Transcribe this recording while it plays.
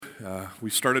We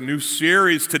start a new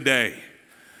series today.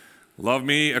 Love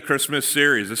Me a Christmas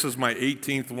series. This is my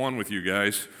 18th one with you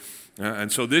guys.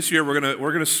 And so this year we're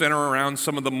gonna center around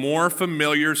some of the more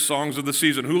familiar songs of the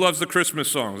season. Who loves the Christmas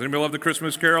songs? Anybody love the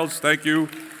Christmas carols? Thank you.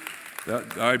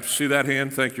 I see that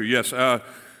hand. Thank you. Yes. I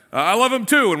love them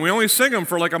too, and we only sing them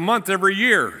for like a month every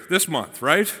year, this month,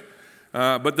 right?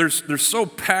 But they're so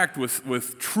packed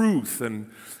with truth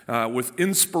and with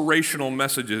inspirational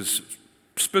messages,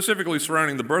 specifically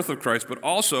surrounding the birth of Christ, but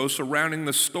also surrounding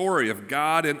the story of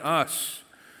God and us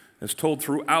as told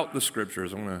throughout the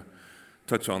Scriptures. I'm going to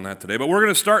touch on that today. But we're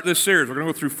going to start this series. We're going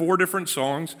to go through 4 different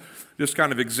songs, just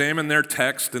kind of examine their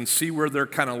text and see where they're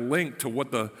kind of linked to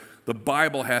what the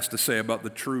Bible has to say about the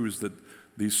truths that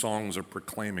these songs are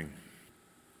proclaiming.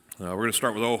 We're going to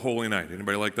start with Oh Holy Night.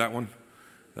 Anybody like that one?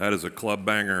 That is a club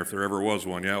banger if there ever was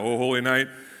one. Yeah, Oh Holy Night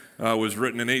was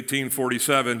written in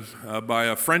 1847 by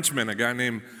a Frenchman, a guy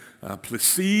named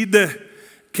Placide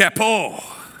Cappeau.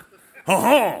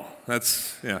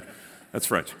 That's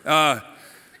French.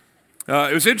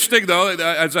 It was interesting, though,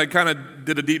 as I kind of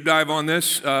did a deep dive on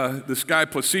this. This guy,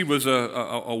 Placide, was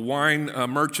a wine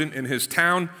merchant in his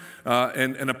town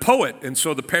and a poet. And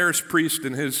so the parish priest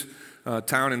in his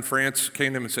town in France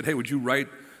came to him and said, hey, would you write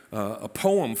a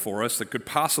poem for us that could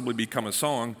possibly become a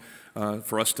song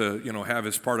for us to, have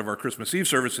as part of our Christmas Eve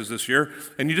services this year?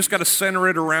 And you just got to center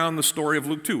it around the story of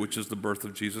Luke 2, which is the birth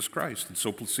of Jesus Christ. And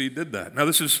so Placide did that. Now,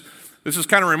 this is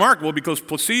kind of remarkable because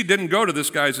Placide didn't go to this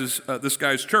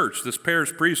guy's church. This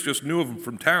parish priest just knew of him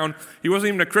from town. He wasn't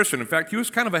even a Christian. In fact, he was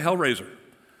kind of a hellraiser.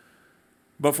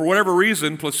 But for whatever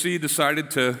reason, Placide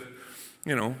decided to,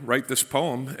 write this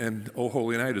poem, and Oh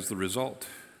Holy Night is the result.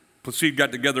 Placide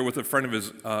got together with a friend of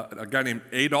his, a guy named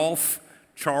Adolphe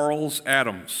Charles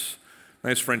Adams.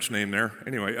 Nice French name there.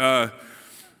 Anyway,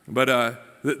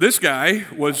 this guy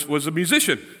was a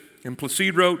musician, and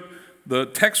Placide wrote the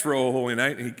text for Oh Holy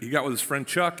Night, and he got with his friend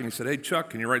Chuck, and he said, hey,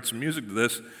 Chuck, can you write some music to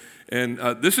this? And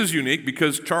this is unique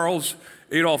because Charles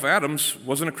Adolphe Adams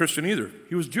wasn't a Christian either.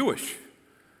 He was Jewish.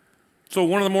 So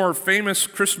one of the more famous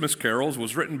Christmas carols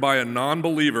was written by a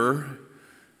non-believer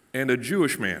and a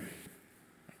Jewish man.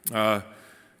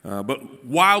 But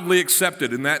wildly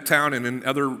accepted in that town and in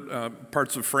other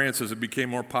parts of France as it became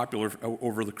more popular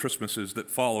over the Christmases that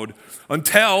followed,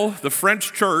 until the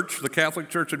French church, the Catholic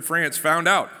Church in France, found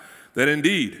out that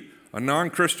indeed a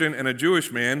non-Christian and a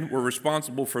Jewish man were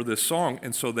responsible for this song,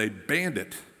 and so they banned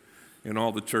it in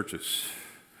all the churches.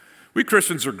 We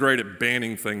Christians are great at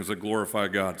banning things that glorify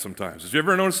God sometimes. Did you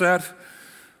ever notice that?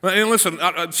 And listen,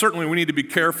 certainly we need to be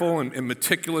careful and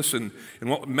meticulous in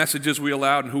what messages we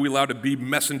allow and who we allow to be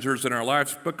messengers in our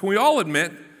lives. But can we all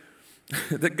admit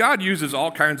that God uses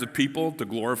all kinds of people to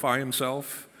glorify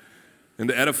himself and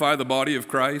to edify the body of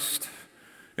Christ?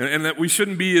 And that we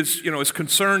shouldn't be as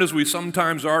concerned as we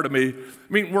sometimes are to me.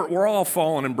 I mean, we're all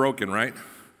fallen and broken, right?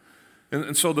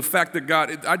 And so the fact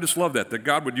that I just love that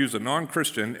God would use a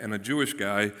non-Christian and a Jewish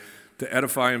guy to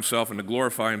edify himself and to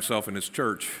glorify himself in his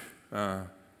church.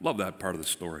 Love that part of the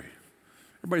story.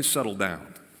 Everybody settle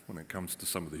down when it comes to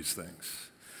some of these things.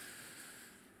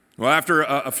 Well, after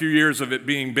a few years of it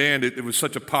being banned, it was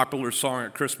such a popular song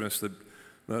at Christmas that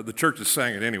the churches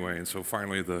sang it anyway. And so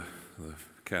finally the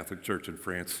Catholic Church in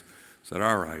France said,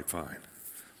 all right, fine.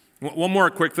 One more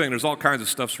quick thing. There's all kinds of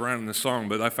stuff surrounding this song,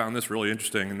 but I found this really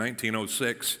interesting. In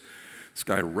 1906, this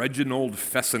guy, Reginald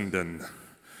Fessenden,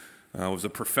 was a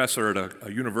professor at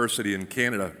a university in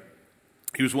Canada.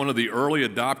 He was one of the early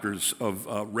adopters of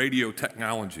radio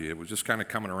technology. It was just kind of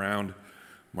coming around.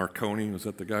 Marconi, was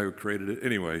that the guy who created it?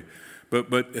 Anyway,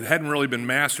 but it hadn't really been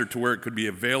mastered to where it could be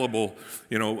available,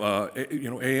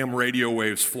 AM radio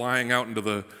waves flying out into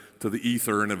the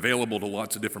ether and available to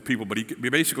lots of different people. But he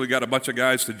basically got a bunch of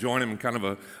guys to join him in kind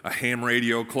of a ham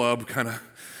radio club kind of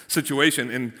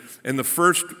situation. And the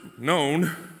first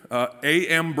known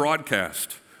AM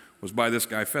broadcast was by this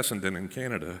guy Fessenden in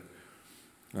Canada,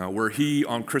 where he,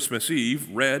 on Christmas Eve,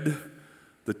 read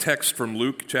the text from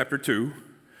Luke chapter 2,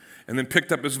 and then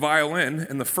picked up his violin,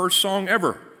 and the first song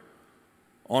ever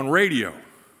on radio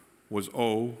was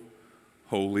Oh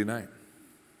Holy Night.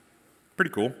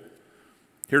 Pretty cool.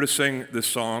 Here to sing this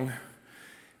song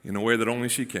in a way that only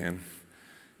she can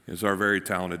is our very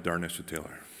talented Darnisha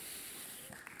Taylor.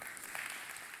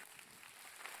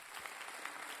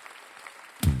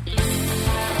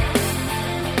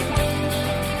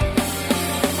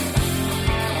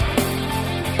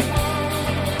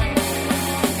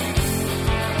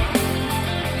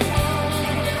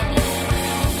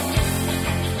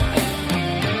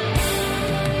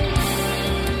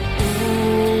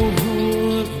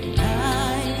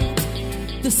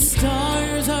 The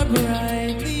stars are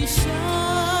brightly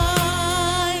shining.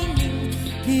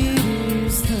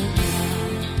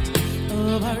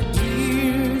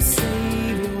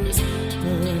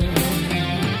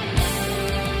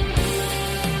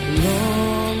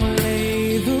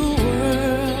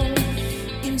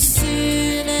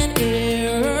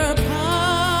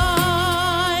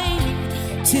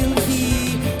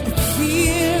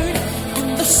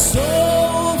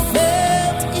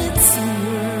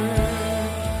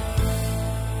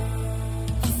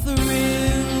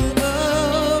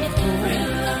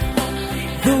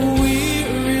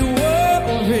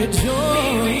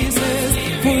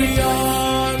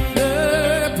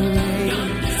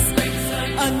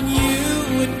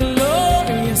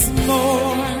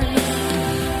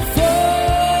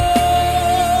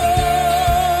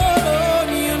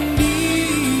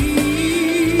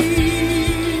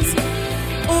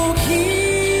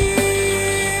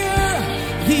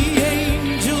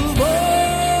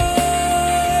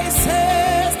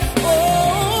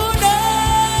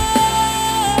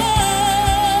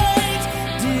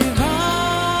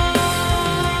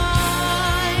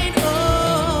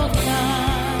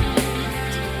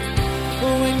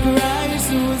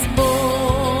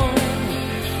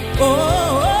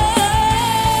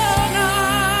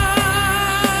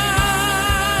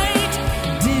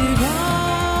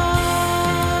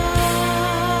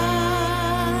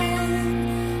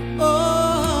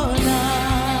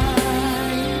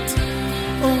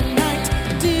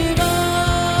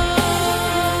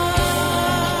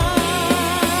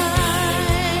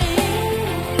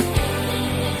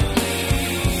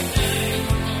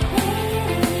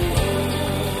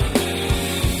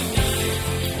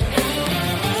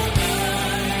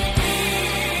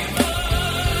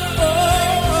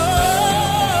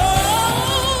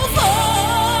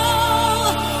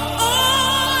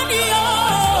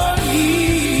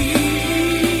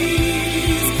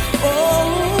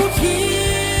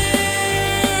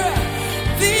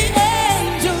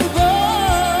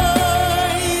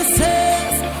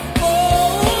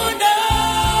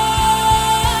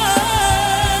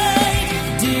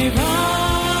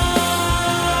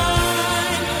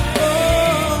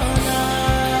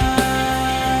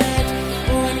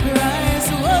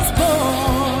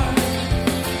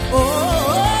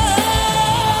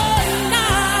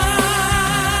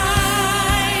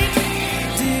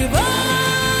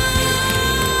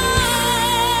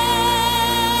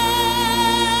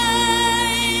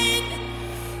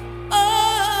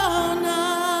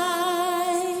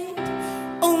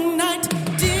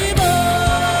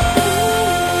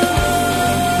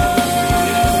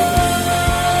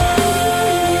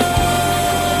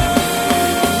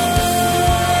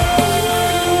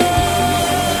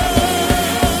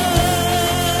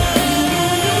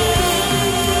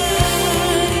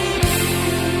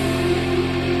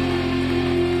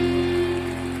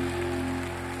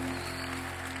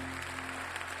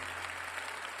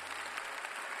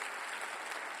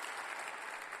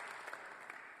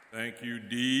 Thank you,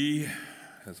 Dee,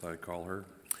 as I call her.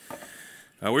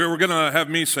 We were going to have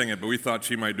me sing it, but we thought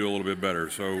she might do a little bit better.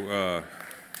 So,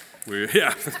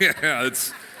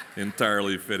 it's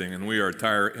entirely fitting. And we are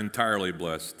entirely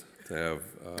blessed to have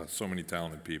so many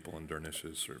talented people, and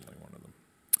Darnisha is certainly one of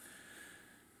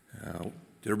them.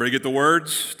 Did everybody get the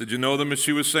words? Did you know them as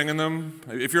she was singing them?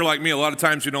 If you're like me, a lot of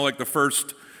times you know like the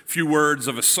first few words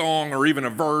of a song or even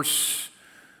a verse,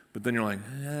 but then you're like,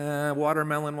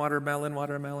 watermelon, watermelon,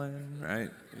 watermelon, right?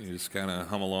 You just kind of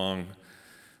hum along.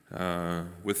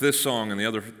 With this song and the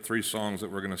other 3 songs that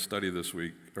we're going to study this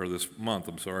week, or this month,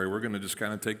 we're going to just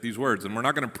kind of take these words. And we're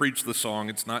not going to preach the song.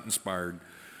 It's not inspired,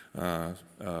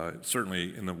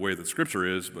 certainly in the way that Scripture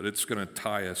is, but it's going to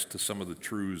tie us to some of the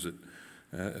truths that,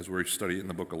 as we study in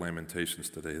the book of Lamentations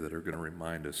today, that are going to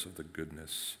remind us of the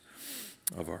goodness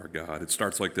of our God. It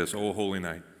starts like this: "O holy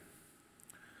night,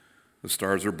 the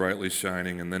stars are brightly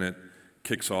shining," and then it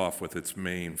kicks off with its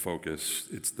main focus.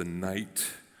 It's the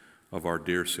night of our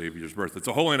dear Savior's birth. It's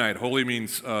a holy night. Holy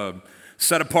means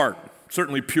set apart,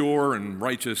 certainly pure and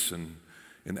righteous and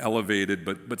elevated,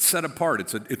 but set apart.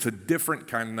 It's a different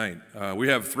kind of night. We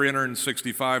have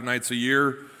 365 nights a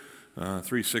year,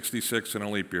 366 in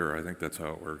a leap year. I think that's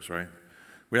how it works, right?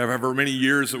 We have however many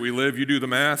years that we live. You do the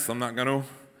math. I'm not going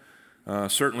to.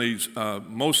 Certainly,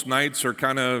 most nights are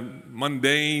kind of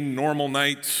mundane, normal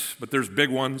nights, but there's big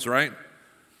ones, right?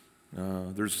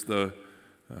 There's the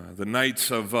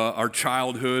nights of our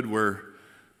childhood where,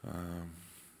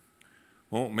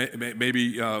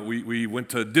 maybe we went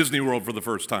to Disney World for the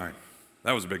first time.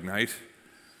 That was a big night.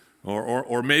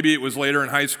 Or maybe it was later in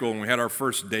high school when we had our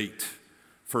first date,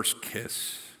 first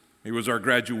kiss. It was our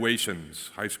graduations,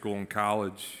 high school and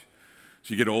college. As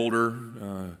you get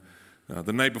older,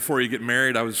 the night before you get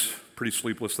married, I was pretty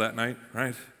sleepless that night,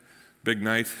 right? Big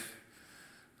night.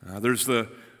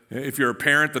 If you're a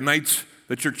parent, the nights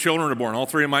that your children are born. All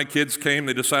 3 of my kids came.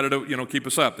 They decided to, keep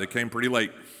us up. They came pretty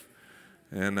late.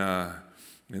 And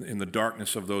in the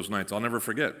darkness of those nights, I'll never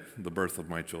forget the birth of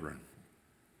my children.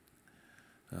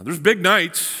 There's big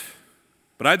nights,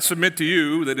 but I'd submit to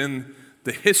you that in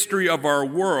the history of our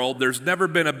world, there's never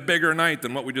been a bigger night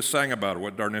than what we just sang about, or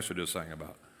what Darnisha just sang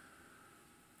about.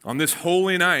 On this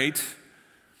holy night,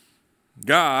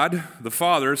 God, the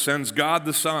Father, sends God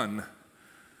the Son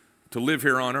to live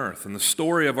here on earth. And the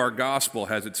story of our gospel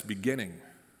has its beginning.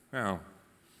 Now,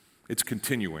 it's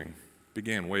continuing. It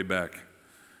began way back,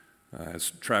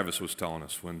 as Travis was telling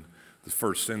us, when the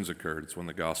first sins occurred. It's when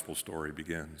the gospel story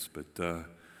begins. But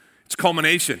its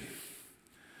culmination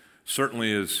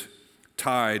certainly is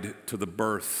tied to the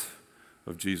birth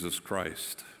of Jesus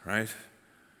Christ, right?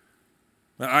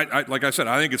 Like I said,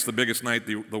 I think it's the biggest night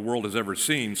the world has ever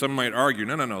seen. Some might argue,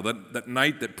 no, that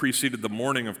night that preceded the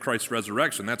morning of Christ's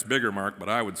resurrection, that's bigger, Mark, but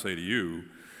I would say to you,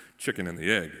 chicken and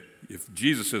the egg. If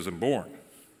Jesus isn't born,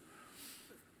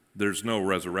 there's no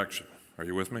resurrection. Are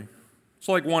you with me? It's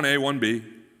like 1A, 1B,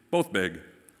 both big.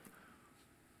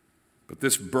 But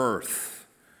this birth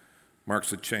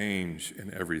marks a change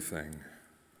in everything.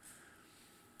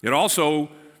 It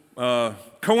also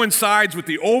coincides with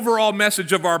the overall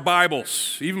message of our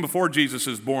Bibles. Even before Jesus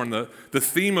is born, the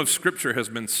theme of Scripture has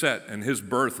been set, and his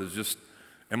birth is just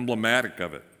emblematic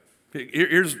of it.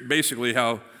 Here's basically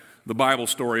how the Bible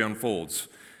story unfolds.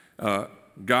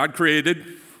 God created,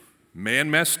 man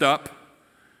messed up,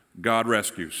 God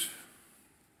rescues.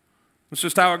 That's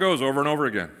just how it goes over and over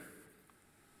again.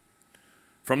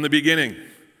 From the beginning,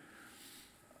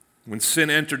 when sin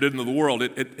entered into the world,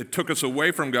 it took us away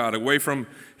from God, away from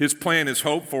his plan, his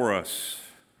hope for us.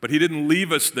 But he didn't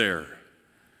leave us there.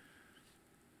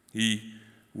 He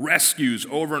rescues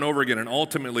over and over again and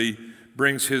ultimately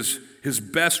brings his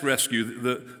best rescue,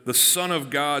 the Son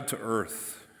of God, to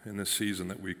earth in this season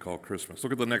that we call Christmas.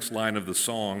 Look at the next line of the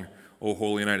song, O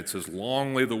Holy Night. It says,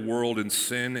 "Long lay the world in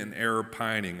sin and error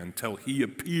pining until he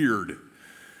appeared,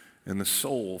 and the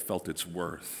soul felt its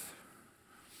worth."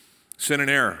 Sin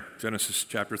and error, Genesis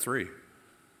chapter 3.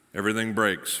 Everything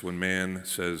breaks when man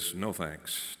says no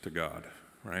thanks to God,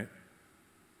 right?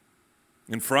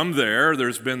 And from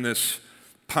there's been this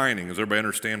pining. Does everybody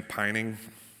understand pining?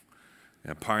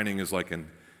 Yeah, pining is like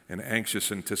an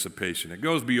anxious anticipation. It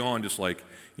goes beyond just like,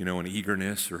 an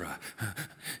eagerness or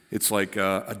it's like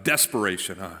a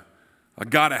desperation, a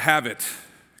gotta have it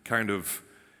kind of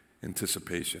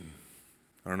anticipation.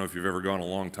 I don't know if you've ever gone a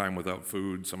long time without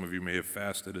food. Some of you may have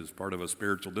fasted as part of a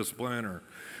spiritual discipline, or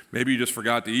maybe you just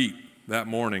forgot to eat that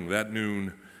morning, that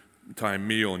noon time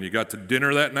meal, and you got to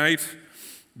dinner that night.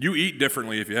 You eat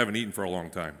differently if you haven't eaten for a long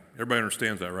time. Everybody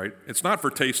understands that, right? It's not for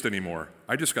taste anymore.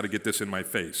 I just got to get this in my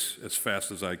face as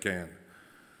fast as I can.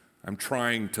 I'm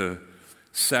trying to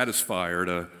satisfy or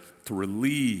to to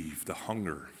relieve the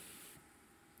hunger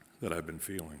that I've been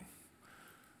feeling.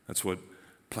 That's what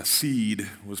Placide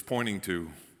was pointing to.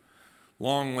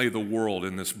 Long lay the world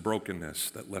in this brokenness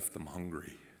that left them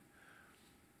hungry.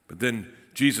 But then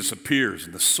Jesus appears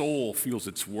and the soul feels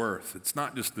its worth. It's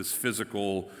not just this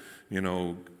physical,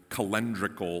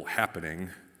 calendrical happening.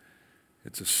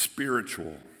 It's a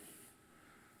spiritual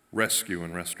rescue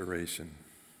and restoration.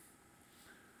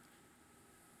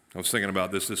 I was thinking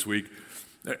about this week.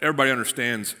 Everybody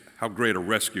understands how great a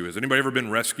rescue is. Anybody ever been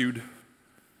rescued?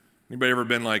 Anybody ever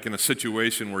been like in a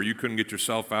situation where you couldn't get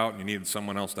yourself out and you needed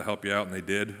someone else to help you out and they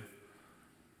did?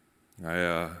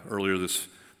 I earlier this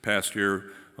past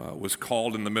year was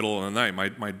called in the middle of the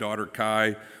night. My daughter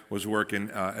Kai was working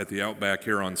at the Outback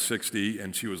here on 60,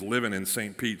 and she was living in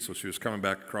St. Pete, so she was coming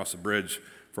back across the bridge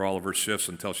for all of her shifts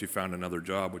until she found another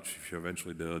job, which she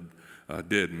eventually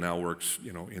did and now works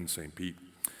in St. Pete.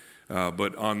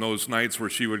 But on those nights where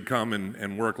she would come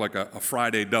and work like a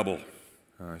Friday double,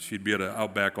 she'd be at an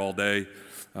Outback all day,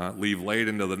 leave late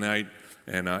into the night,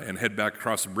 and head back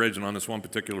across the bridge. And on this one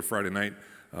particular Friday night,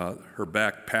 her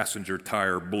back passenger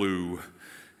tire blew.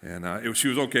 And she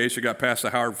was okay. She got past the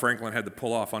Howard Franklin, had to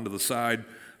pull off onto the side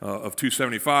of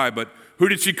 275. But who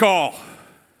did she call?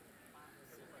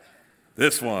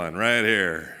 This one right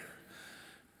here.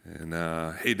 And,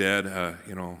 hey, Dad,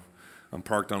 I'm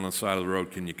parked on the side of the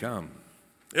road. Can you come?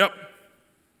 Yep.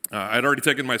 I'd already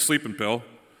taken my sleeping pill.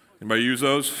 Anybody use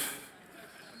those?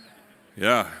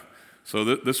 Yeah.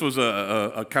 So this was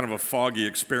a kind of a foggy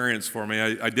experience for me.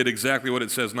 I did exactly what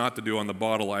it says not to do on the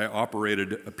bottle. I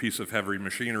operated a piece of heavy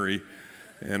machinery,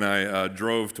 and I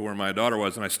drove to where my daughter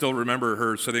was. And I still remember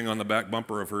her sitting on the back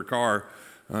bumper of her car.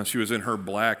 She was in her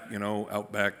black,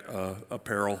 Outback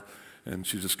apparel, and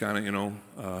she's just kind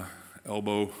of,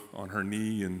 elbow on her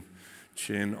knee and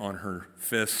chin on her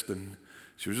fist, and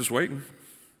she was just waiting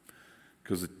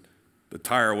because the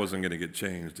tire wasn't going to get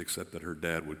changed except that her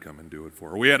dad would come and do it for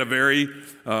her. We had a very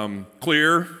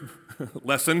clear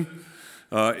lesson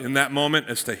in that moment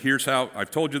as to here's how,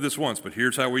 I've told you this once, but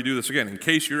here's how we do this again. In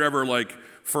case you're ever like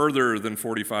further than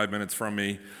 45 minutes from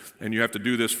me and you have to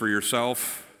do this for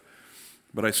yourself,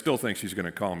 but I still think she's going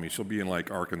to call me. She'll be in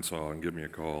like Arkansas and give me a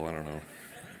call. I don't know.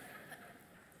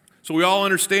 So we all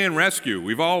understand rescue.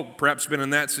 We've all perhaps been in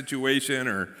that situation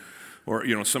or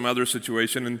some other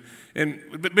situation.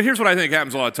 But here's what I think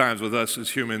happens a lot of times with us as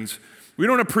humans. We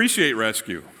don't appreciate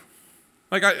rescue.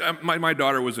 Like my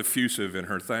daughter was effusive in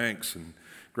her thanks and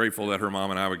grateful that her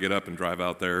mom and I would get up and drive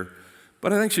out there.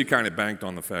 But I think she kind of banked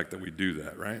on the fact that we do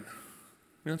that, right?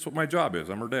 That's what my job is.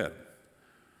 I'm her dad.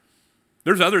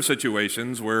 There's other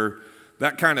situations where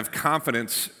that kind of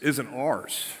confidence isn't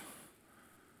ours.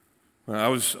 I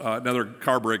was another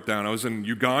car breakdown. I was in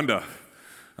Uganda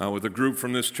with a group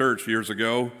from this church years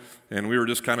ago, and we were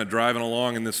just kind of driving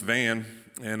along in this van,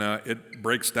 and it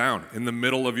breaks down in the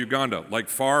middle of Uganda, like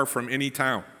far from any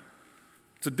town.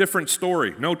 It's a different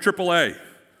story. No AAA,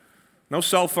 no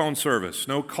cell phone service,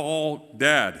 no call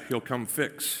Dad, he'll come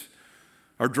fix.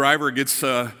 Our driver gets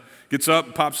up,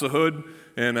 pops the hood,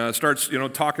 and starts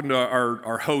talking to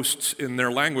our hosts in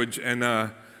their language,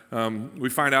 and we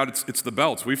find out it's the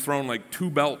belts. We've thrown like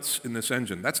 2 belts in this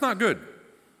engine. That's not good.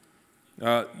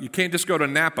 You can't just go to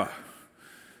Napa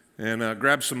and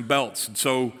grab some belts. And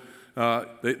so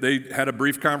they had a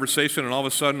brief conversation, and all of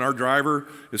a sudden our driver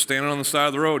is standing on the side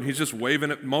of the road, and he's just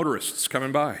waving at motorists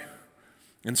coming by.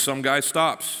 And some guy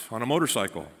stops on a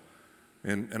motorcycle.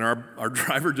 And our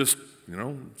driver just,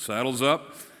 saddles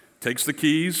up, takes the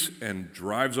keys, and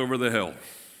drives over the hill.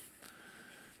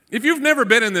 If you've never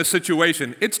been in this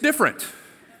situation, it's different.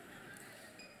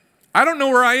 I don't know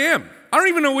where I am. I don't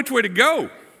even know which way to go.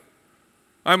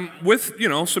 I'm with,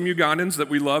 some Ugandans that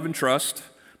we love and trust,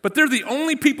 but they're the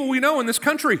only people we know in this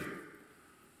country.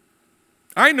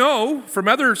 I know from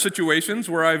other situations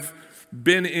where I've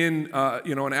been in,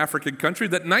 an African country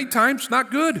that nighttime's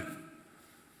not good.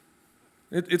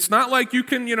 It's not like you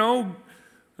can,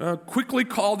 quickly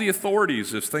call the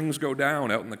authorities as things go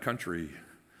down out in the country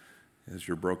as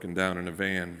you're broken down in a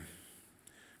van.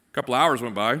 A couple hours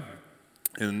went by,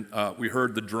 and we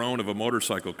heard the drone of a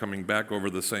motorcycle coming back over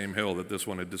the same hill that this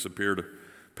one had disappeared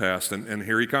past. And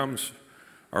here he comes,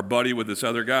 our buddy with this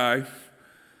other guy.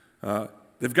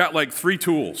 They've got like 3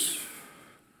 tools.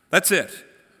 That's it.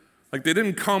 Like they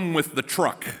didn't come with the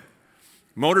truck.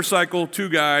 Motorcycle, 2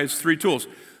 guys, 3 tools.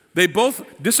 They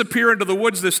both disappear into the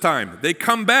woods this time. They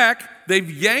come back,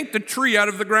 they've yanked a tree out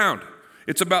of the ground.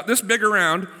 It's about this big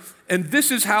around, and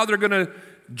this is how they're going to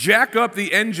jack up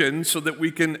the engine so that we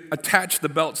can attach the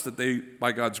belts that they,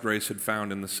 by God's grace, had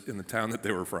found in the town that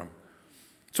they were from.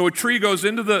 So a tree goes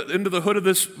into the hood of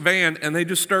this van, and they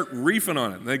just start reefing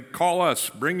on it. And they call us,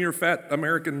 bring your fat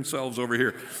American selves over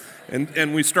here.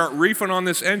 And we start reefing on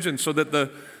this engine so that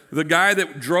the guy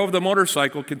that drove the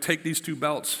motorcycle can take these two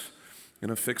belts and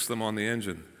affix them on the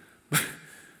engine.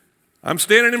 I'm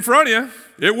standing in front of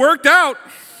you. It worked out.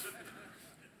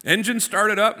 Engine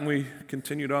started up, and we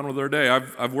continued on with our day.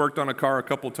 I've worked on a car a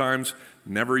couple times,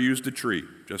 never used a tree,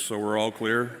 just so we're all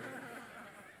clear.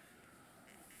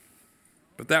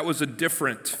 But that was a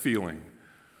different feeling.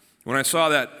 When I saw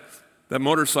that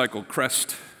motorcycle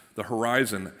crest the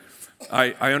horizon,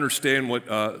 I understand what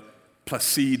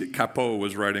Placide Cappeau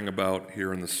was writing about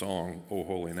here in the song, "O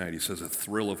Holy Night." He says, a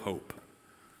thrill of hope.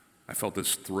 I felt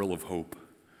this thrill of hope.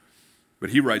 But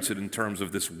he writes it in terms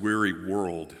of this weary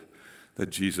world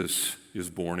that Jesus is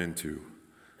born into.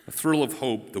 A thrill of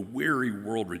hope, the weary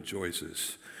world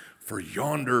rejoices, for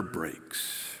yonder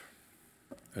breaks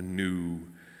a new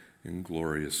and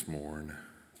glorious morn.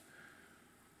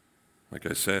 Like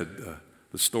I said,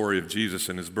 the story of Jesus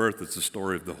and his birth, it's the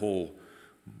story of the whole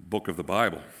book of the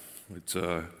Bible.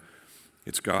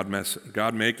 It's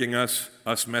God making us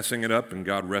messing it up, and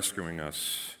God rescuing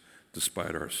us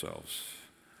despite ourselves.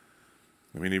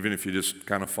 I mean, even if you just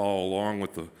kind of follow along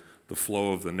with the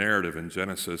flow of the narrative in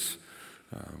Genesis,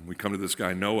 we come to this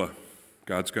guy Noah.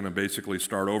 God's going to basically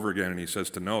start over again, and he says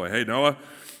to Noah, hey, Noah,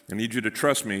 I need you to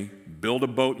trust me. Build a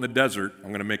boat in the desert. I'm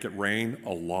going to make it rain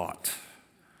a lot.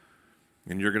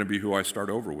 And you're going to be who I start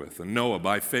over with. And Noah,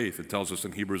 by faith, it tells us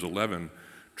in Hebrews 11,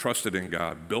 trusted in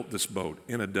God, built this boat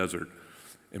in a desert.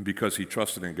 And because he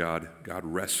trusted in God, God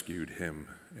rescued him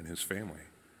and his family.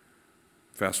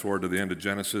 Fast forward to the end of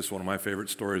Genesis, one of my favorite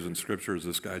stories in Scripture is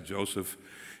this guy Joseph.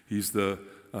 He's the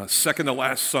second to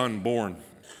last son born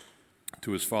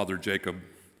to his father Jacob,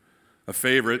 a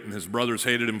favorite, and his brothers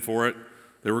hated him for it.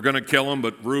 They were going to kill him,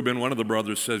 but Reuben, one of the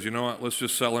brothers, says, you know what, let's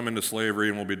just sell him into slavery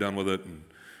and we'll be done with it, and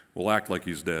we'll act like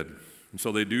he's dead. And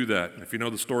so they do that. If you know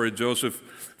the story of Joseph,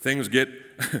 things get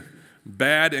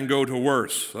bad and go to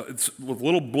worse. It's with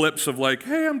little blips of like,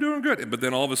 hey, I'm doing good. But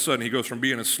then all of a sudden he goes from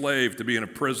being a slave to being a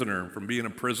prisoner, from being a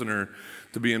prisoner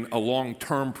to being a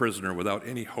long-term prisoner without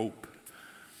any hope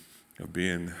of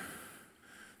being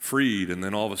freed. And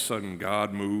then all of a sudden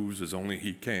God moves as only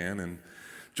he can. And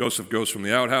Joseph goes from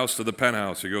the outhouse to the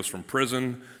penthouse. He goes from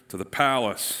prison to the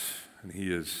palace. And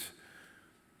he is,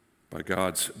 by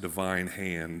God's divine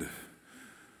hand,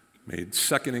 made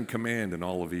second in command in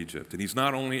all of Egypt. And he's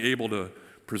not only able to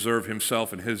preserve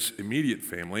himself and his immediate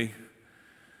family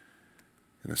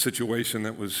in a situation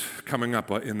that was coming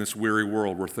up in this weary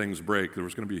world where things break. There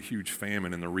was going to be a huge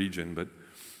famine in the region, but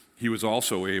he was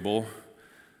also able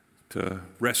to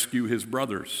rescue his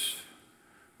brothers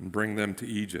and bring them to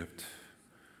Egypt.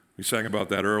 We sang about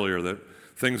that earlier, that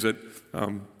things that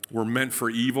were meant for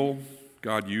evil,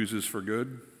 God uses for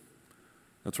good.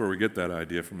 That's where we get that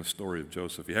idea from the story of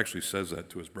Joseph. He actually says that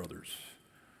to his brothers.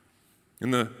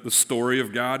 And the story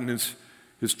of God and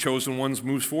his chosen ones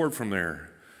moves forward from there.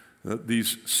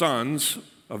 These sons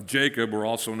of Jacob were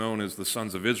also known as the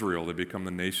sons of Israel. They become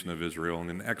the nation of Israel. And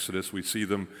in Exodus, we see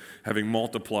them having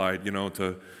multiplied,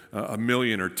 to 1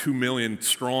 million or 2 million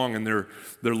strong, and they're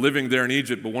living there in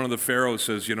Egypt. But one of the pharaohs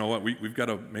says, you know what, we've got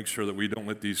to make sure that we don't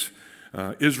let these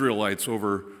Israelites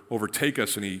overtake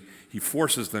us, and he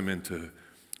forces them into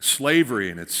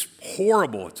slavery, and it's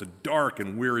horrible. It's a dark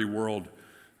and weary world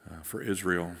for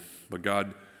Israel. But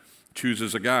God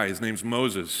chooses a guy. His name's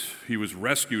Moses. He was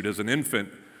rescued as an infant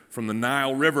from the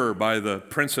Nile River by the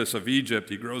princess of Egypt.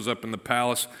 He grows up in the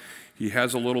palace. He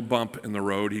has a little bump in the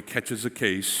road. He catches a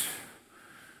case,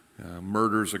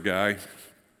 murders a guy.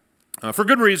 For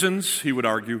good reasons, he would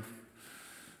argue.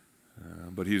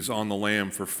 But he's on the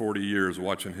lam for 40 years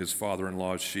watching his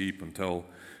father-in-law's sheep until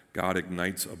God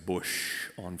ignites a bush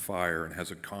on fire and has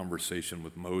a conversation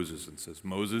with Moses and says,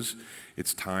 Moses,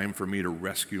 it's time for me to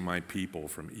rescue my people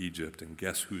from Egypt. And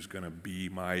guess who's going to be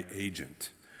my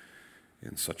agent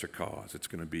in such a cause? It's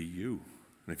going to be you.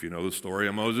 And if you know the story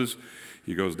of Moses,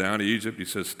 he goes down to Egypt. He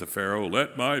says to Pharaoh,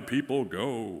 let my people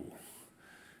go.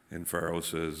 And Pharaoh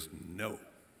says, no.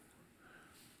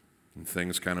 And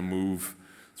things kind of move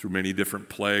through many different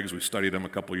plagues. We studied them a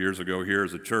couple years ago here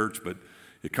as a church, but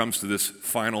it comes to this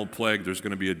final plague. There's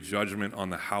going to be a judgment on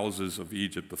the houses of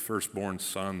Egypt. The firstborn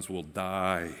sons will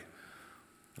die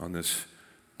on this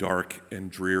dark and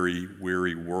dreary,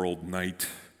 weary world night.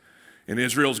 And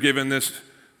Israel's given this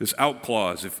out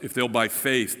clause. If they'll by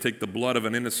faith take the blood of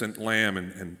an innocent lamb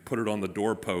and put it on the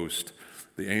doorpost,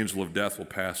 the angel of death will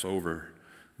pass over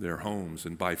their homes.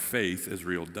 And by faith,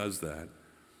 Israel does that.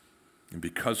 And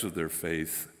because of their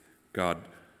faith, God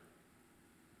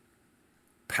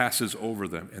passes over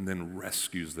them, and then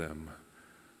rescues them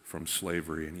from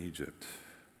slavery in Egypt.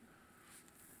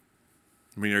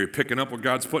 I mean, are you picking up what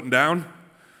God's putting down?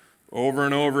 Over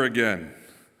and over again.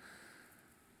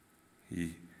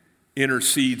 He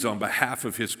intercedes on behalf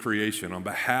of his creation, on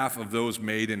behalf of those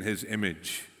made in his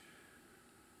image.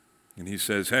 And he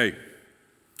says, hey,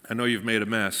 I know you've made a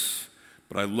mess,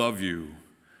 but I love you,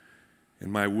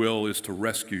 and my will is to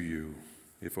rescue you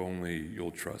if only you'll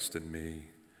trust in me.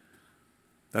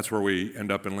 That's where we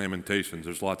end up in Lamentations.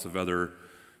 There's lots of other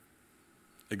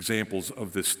examples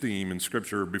of this theme in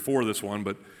Scripture before this one,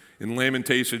 but in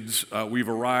Lamentations, we've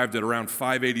arrived at around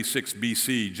 586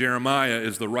 BC. Jeremiah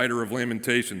is the writer of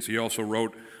Lamentations. He also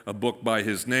wrote a book by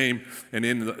his name, and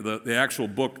in the actual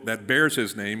book that bears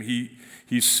his name,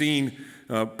 he's seen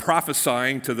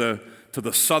prophesying to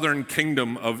the southern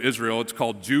kingdom of Israel. It's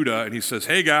called Judah, and he says,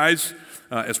 hey guys,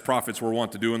 as prophets were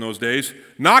wont to do in those days,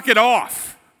 knock it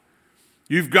off.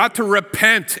 You've got to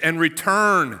repent and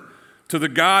return to the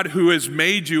God who has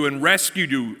made you and rescued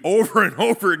you over and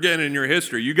over again in your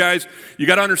history. You guys, you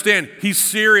got to understand, he's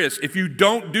serious. If you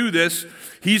don't do this,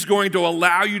 he's going to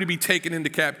allow you to be taken into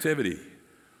captivity.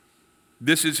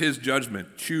 This is his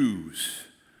judgment. Choose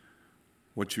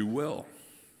what you will.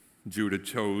 Judah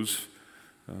chose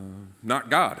not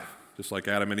God, just like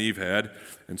Adam and Eve had.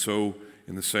 And so,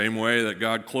 in the same way that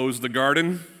God closed the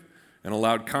garden and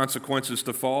allowed consequences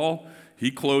to fall, he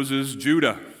closes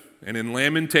Judah. And in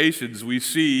Lamentations, we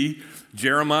see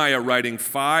Jeremiah writing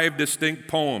 5 distinct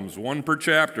poems, one per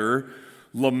chapter,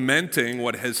 lamenting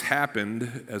what has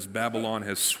happened as Babylon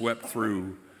has swept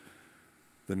through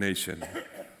the nation.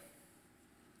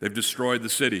 They've destroyed the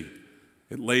city.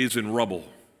 It lays in rubble.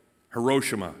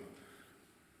 Hiroshima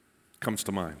comes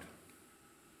to mind.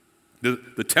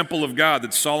 The temple of God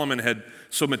that Solomon had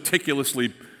so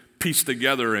meticulously pieced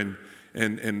together and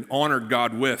honored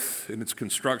God with in its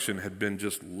construction had been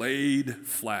just laid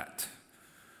flat.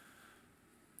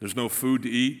 There's no food to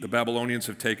eat. The Babylonians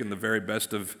have taken the very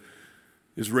best of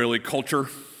Israeli culture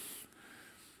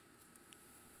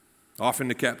off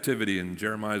into captivity, and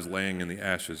Jeremiah's laying in the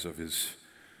ashes of his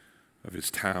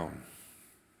town.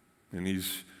 And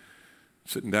he's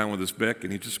sitting down with his Bic,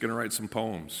 and he's just going to write some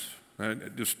poems.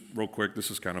 Just real quick, this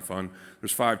is kind of fun.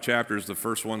 There's 5 chapters. The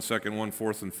first one, second one,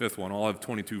 fourth, and fifth one all have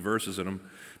 22 verses in them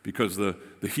because the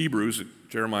Hebrews,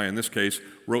 Jeremiah in this case,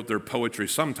 wrote their poetry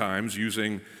sometimes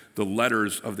using the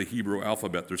letters of the Hebrew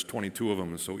alphabet. There's 22 of them,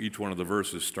 and so each one of the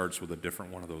verses starts with a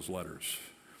different one of those letters.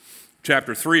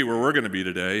 Chapter 3, where we're going to be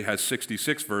today, has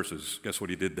 66 verses. Guess what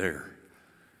he did there?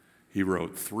 He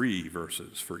wrote 3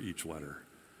 verses for each letter.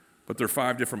 But there are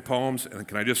 5 different poems, and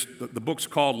the book's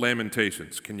called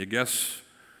Lamentations. Can you guess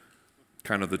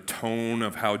kind of the tone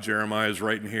of how Jeremiah is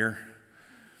writing here?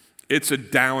 It's a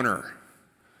downer.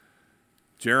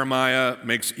 Jeremiah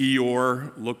makes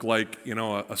Eeyore look like,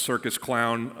 a circus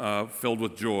clown filled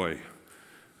with joy.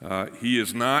 He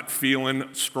is not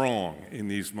feeling strong in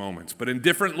these moments, but in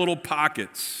different little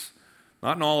pockets,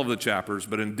 not in all of the chapters,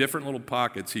 but in different little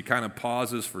pockets, he kind of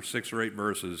pauses for 6 or 8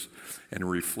 verses and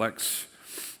reflects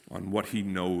on what he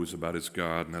knows about his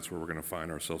God, and that's where we're going to find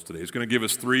ourselves today. He's going to give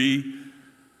us 3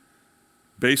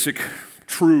 basic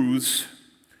truths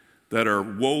that are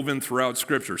woven throughout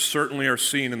Scripture, certainly are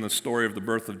seen in the story of the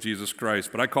birth of Jesus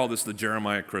Christ, but I call this the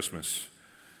Jeremiah Christmas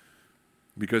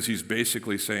because he's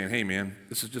basically saying, hey man,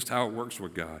 this is just how it works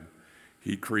with God.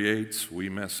 He creates, we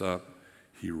mess up,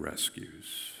 he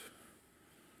rescues.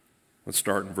 Let's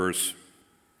start in verse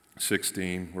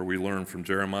 16 where we learn from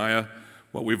Jeremiah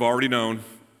what we've already known.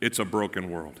 It's a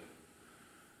broken world.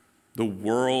 The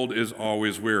world is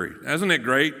always weary. Isn't it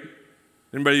great?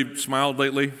 Anybody smiled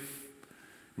lately?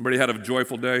 Anybody had a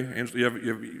joyful day?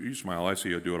 You smile. I see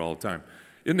you do it all the time.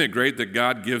 Isn't it great that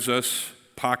God gives us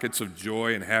pockets of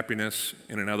joy and happiness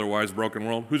in an otherwise broken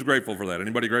world? Who's grateful for that?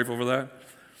 Anybody grateful for that?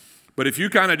 But if you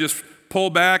kind of just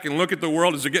pull back and look at the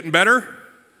world, is it getting better?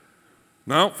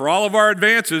 No. For all of our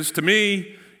advances, to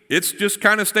me, it's just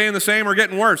kind of staying the same or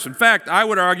getting worse. In fact, I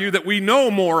would argue that we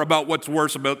know more about what's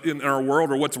worse about in our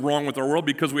world or what's wrong with our world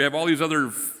because we have all these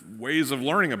other ways of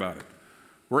learning about it.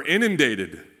 We're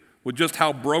inundated with just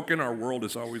how broken our world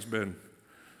has always been.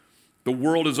 The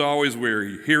world is always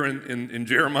weary. Here in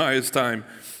Jeremiah's time,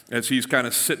 as he's kind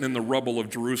of sitting in the rubble of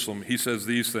Jerusalem, he says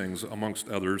these things, amongst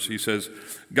others. He says,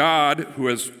 God, who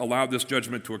has allowed this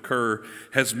judgment to occur,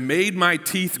 has made my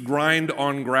teeth grind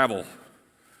on gravel.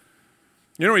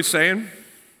 You know what he's saying?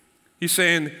 He's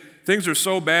saying, things are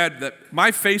so bad that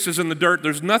my face is in the dirt.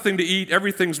 There's nothing to eat.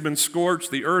 Everything's been scorched.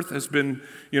 The earth has been,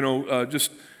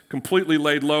 just completely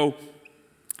laid low.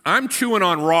 I'm chewing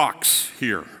on rocks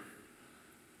here.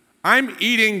 I'm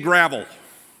eating gravel.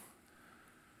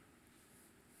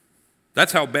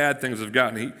 That's how bad things have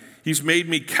gotten. He's made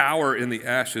me cower in the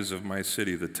ashes of my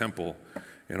city. The temple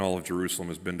in all of Jerusalem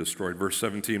has been destroyed. Verse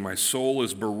 17, my soul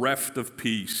is bereft of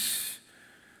peace.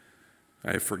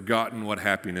 I have forgotten what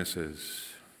happiness is.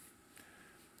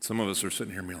 Some of us are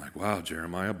sitting here and being like, wow,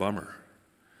 Jeremiah, bummer.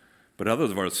 But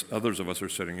others of us are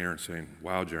sitting here and saying,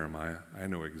 wow, Jeremiah, I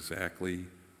know exactly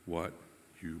what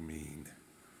you mean.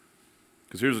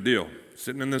 Because here's the deal.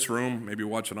 Sitting in this room, maybe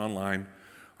watching online,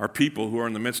 are people who are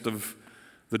in the midst of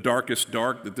the darkest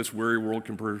dark that this weary world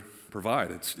can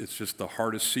provide. It's just the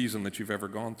hardest season that you've ever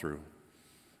gone through.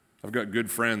 I've got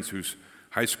good friends whose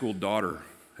high school daughter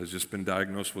has just been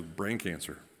diagnosed with brain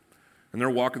cancer. And they're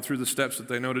walking through the steps that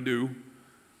they know to do,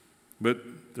 but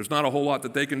there's not a whole lot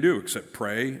that they can do except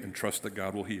pray and trust that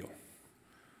God will heal.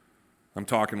 I'm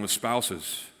talking with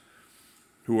spouses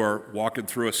who are walking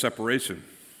through a separation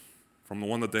from the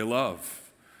one that they love.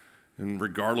 And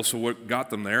regardless of what got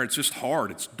them there, it's just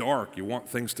hard. It's dark. You want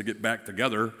things to get back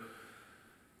together,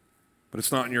 but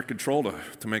it's not in your control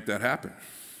to make that happen.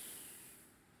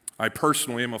 I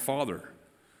personally am a father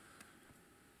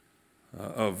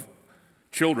of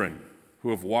children who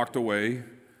have walked away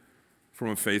from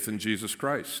a faith in Jesus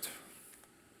Christ.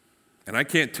 And I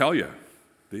can't tell you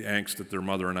the angst that their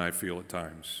mother and I feel at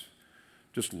times,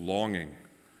 just longing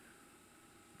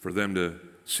for them to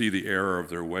see the error of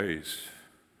their ways.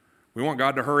 We want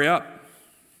God to hurry up.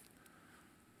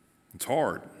 It's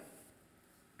hard.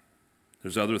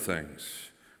 There's other things,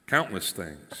 countless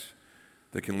things,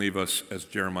 that can leave us, as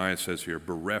Jeremiah says here,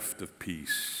 bereft of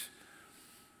peace,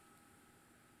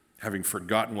 having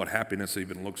forgotten what happiness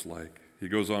even looks like. He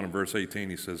goes on in verse 18,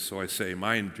 he says, so I say,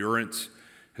 my endurance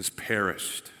has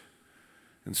perished,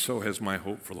 and so has my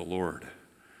hope for the Lord.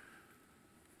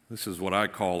 This is what I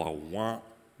call a wah,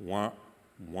 wah,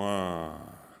 wah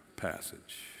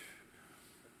passage.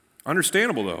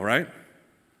 Understandable though, right?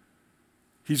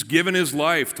 He's given his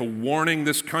life to warning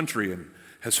this country and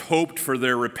has hoped for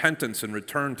their repentance and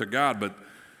return to God, but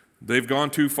they've gone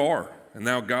too far. And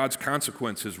now God's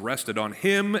consequence has rested on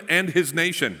him and his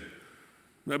nation.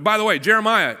 By the way,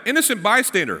 Jeremiah, innocent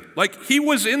bystander, like he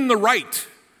was in the right.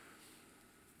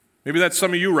 Maybe that's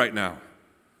some of you right now.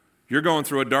 You're going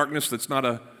through a darkness that's not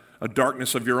a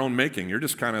darkness of your own making. You're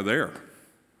just kind of there.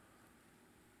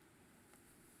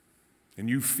 And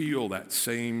you feel that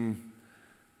same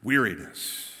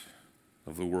weariness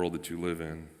of the world that you live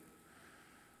in.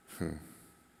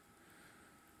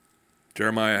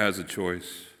 Jeremiah has a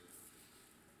choice.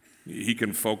 He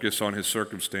can focus on his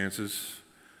circumstances,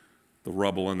 the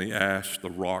rubble and the ash, the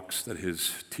rocks that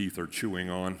his teeth are chewing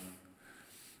on.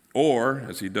 Or,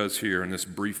 as he does here in this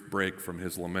brief break from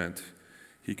his lament,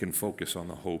 he can focus on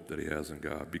the hope that he has in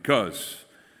God. Because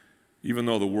even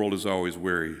though the world is always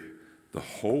weary, the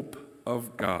hope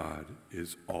of God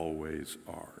is always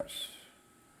ours.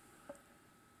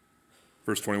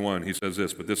 Verse 21, he says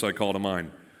this, but this I call to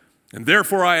mind, and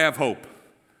therefore I have hope.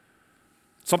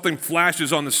 Something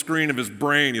flashes on the screen of his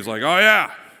brain. He's like, oh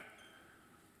yeah,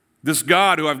 this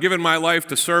God who I've given my life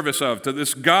to service of, to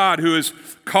this God who has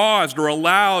caused or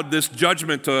allowed this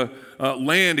judgment to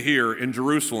land here in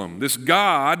Jerusalem, this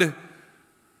God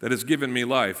that has given me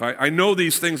life. I know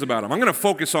these things about him. I'm going to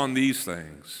focus on these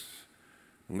things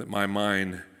and let my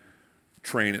mind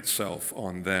train itself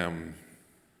on them.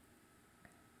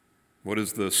 What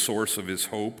is the source of his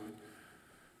hope?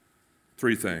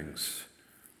 3 things.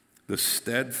 The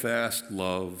steadfast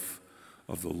love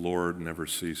of the Lord never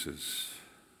ceases.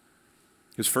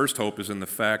 His first hope is in the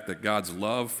fact that God's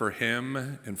love for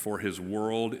him and for his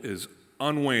world is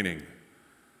unwaning,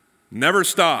 never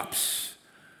stops.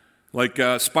 Like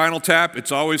Spinal Tap,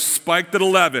 it's always spiked at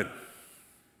 11. You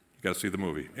got to see the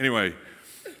movie. Anyway,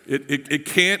 it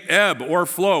can't ebb or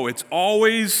flow. It's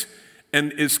always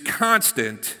and is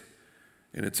constant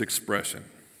in its expression.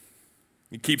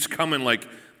 It keeps coming like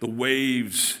the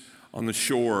waves on the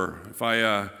shore. If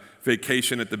I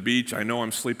vacation at the beach, I know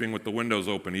I'm sleeping with the windows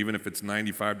open, even if it's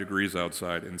 95 degrees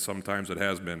outside, and sometimes it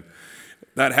has been.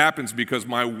 That happens because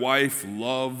my wife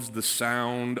loves the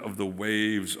sound of the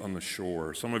waves on the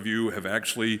shore. Some of you have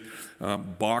actually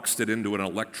boxed it into an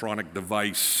electronic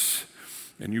device,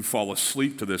 and you fall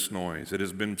asleep to this noise. It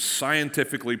has been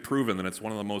scientifically proven that it's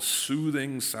one of the most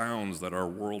soothing sounds that our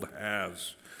world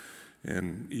has.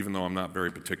 And even though I'm not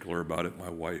very particular about it, my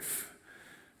wife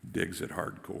digs it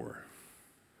hardcore.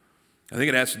 I think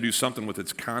it has to do something with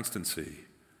its constancy.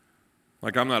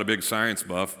 Like, I'm not a big science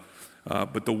buff,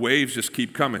 but the waves just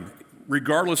keep coming,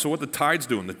 regardless of what the tide's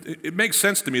doing. It makes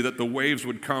sense to me that the waves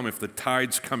would come if the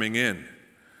tide's coming in.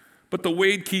 But the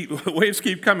waves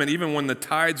keep coming even when the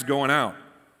tide's going out.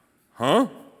 Huh?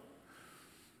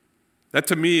 That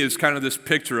to me is kind of this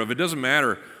picture of it doesn't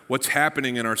matter what's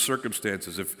happening in our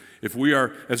circumstances. If we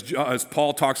are, as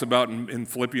Paul talks about in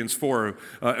Philippians 4,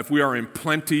 if we are in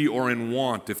plenty or in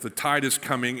want, if the tide is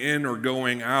coming in or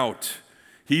going out,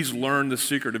 he's learned the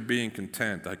secret of being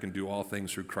content. I can do all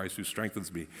things through Christ who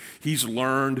strengthens me. He's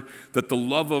learned that the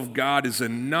love of God is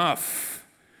enough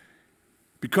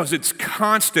because it's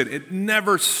constant. It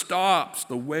never stops.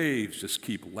 The waves just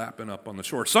keep lapping up on the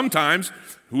shore. Sometimes,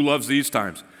 who loves these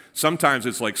times? Sometimes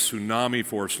it's like tsunami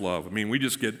force love. I mean, we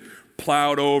just get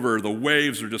plowed over. The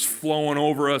waves are just flowing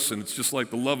over us, and it's just like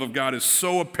the love of God is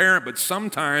so apparent. But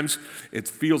sometimes it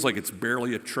feels like it's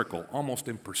barely a trickle, almost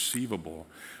imperceivable.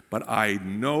 But I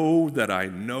know that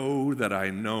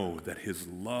his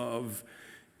love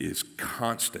is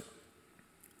constant,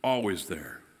 always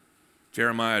there.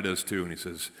 Jeremiah does too, and he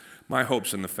says, my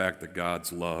hope's in the fact that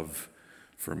God's love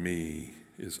for me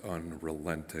is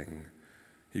unrelenting.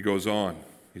 He goes on.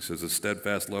 He says, the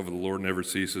steadfast love of the Lord never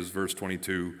ceases. Verse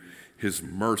 22, his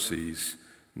mercies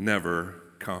never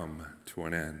come to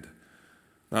an end.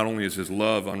 Not only is his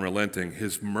love unrelenting,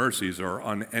 his mercies are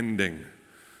unending.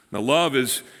 Now, love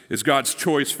is God's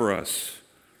choice for us.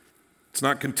 It's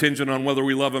not contingent on whether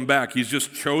we love him back. He's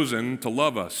just chosen to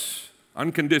love us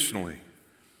unconditionally.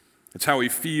 It's how he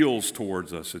feels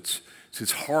towards us. It's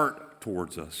his heart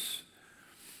towards us.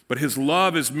 But his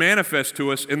love is manifest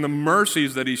to us in the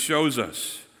mercies that he shows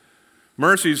us.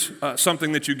 Mercy's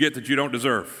something that you get that you don't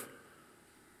deserve.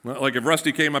 Like if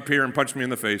Rusty came up here and punched me in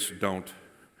the face, don't.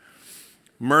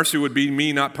 Mercy would be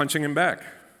me not punching him back.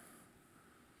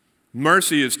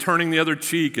 Mercy is turning the other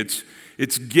cheek.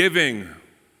 It's giving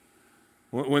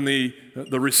when the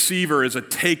receiver is a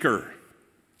taker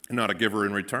and not a giver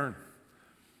in return.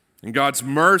 And God's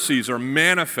mercies are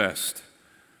manifest.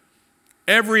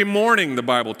 Every morning, the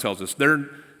Bible tells us,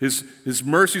 his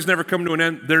mercies never come to an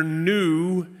end. They're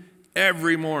new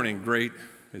every morning. Great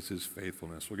is his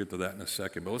faithfulness. We'll get to that in a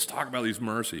second. But let's talk about these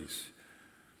mercies.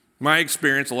 My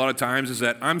experience a lot of times is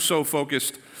that I'm so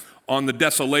focused on the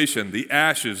desolation, the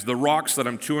ashes, the rocks that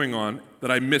I'm chewing on,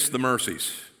 that I miss the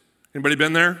mercies. Anybody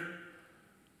been there?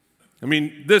 I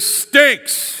mean, this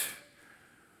stinks.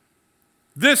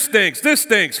 This stinks. This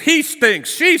stinks. He stinks.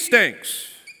 She stinks.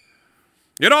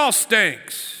 It all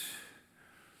stinks.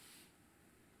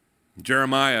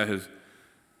 Jeremiah has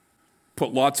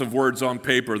put lots of words on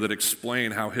paper that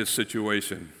explain how his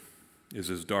situation is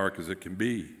as dark as it can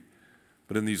be.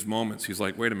 But in these moments, he's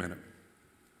like, wait a minute.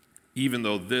 Even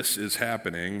though this is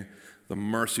happening, the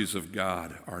mercies of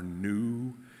God are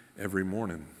new every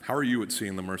morning. How are you at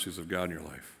seeing the mercies of God in your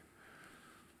life?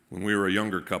 When we were a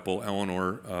younger couple,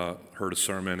 Eleanor heard a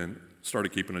sermon and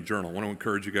started keeping a journal. I want to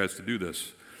encourage you guys to do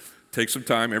this. Take some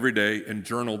time every day and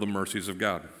journal the mercies of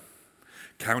God.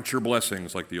 Count your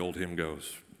blessings, like the old hymn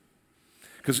goes.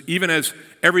 Because even as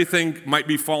everything might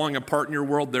be falling apart in your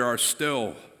world, there are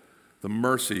still the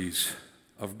mercies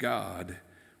of God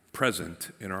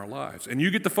present in our lives. And you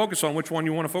get to focus on which one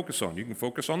you want to focus on. You can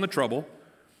focus on the trouble,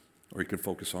 or you can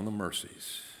focus on the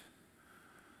mercies.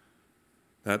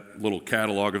 That little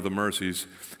catalog of the mercies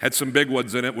had some big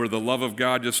ones in it where the love of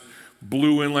God just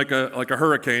blew in like a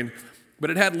hurricane, but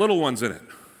it had little ones in it.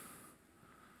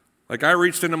 Like I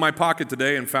reached into my pocket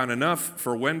today and found enough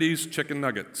for Wendy's chicken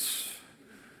nuggets.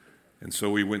 And so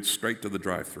we went straight to the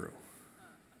drive-thru.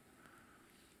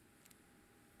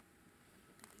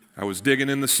 I was digging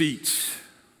in the seats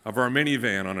of our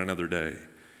minivan on another day,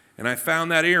 and I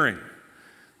found that earring.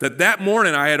 That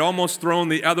morning I had almost thrown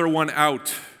the other one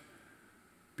out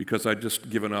because I'd just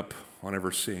given up on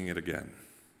ever seeing it again.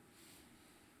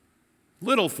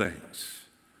 Little things.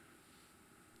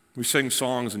 We sing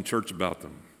songs in church about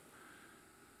them.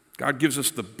 God gives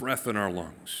us the breath in our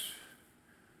lungs.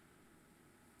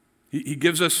 He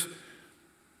gives us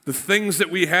the things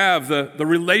that we have, the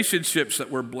relationships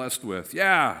that we're blessed with.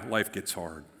 Yeah, life gets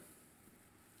hard.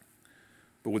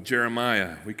 But with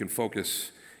Jeremiah, we can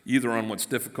focus either on what's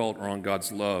difficult or on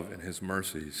God's love and his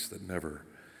mercies that never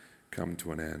come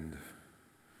to an end.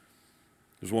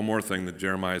 There's one more thing that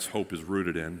Jeremiah's hope is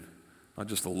rooted in. Not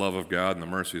just the love of God and the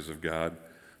mercies of God,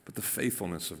 but the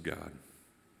faithfulness of God.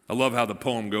 I love how the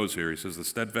poem goes here. He says, the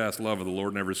steadfast love of the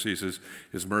Lord never ceases.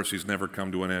 His mercies never come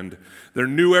to an end. They're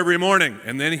new every morning.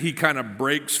 And then he kind of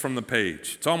breaks from the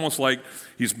page. It's almost like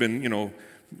he's been,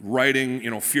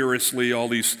 writing, furiously all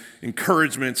these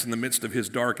encouragements in the midst of his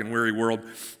dark and weary world.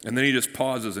 And then he just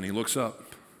pauses and he looks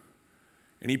up.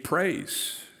 And he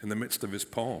prays in the midst of his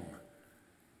poem.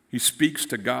 He speaks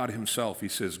to God himself. He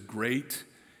says, great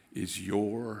is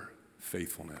your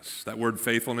faithfulness. That word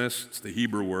faithfulness, it's the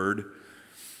Hebrew word.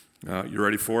 You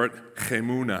ready for it?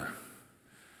 Chemuna.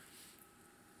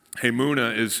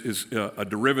 Emunah is a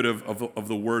derivative of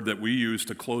the word that we use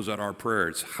to close out our prayer.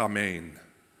 It's Amen.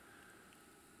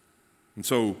 And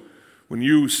so when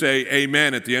you say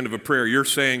amen at the end of a prayer, you're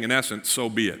saying, in essence, so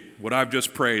be it. What I've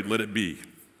just prayed, let it be.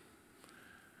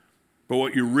 But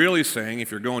what you're really saying,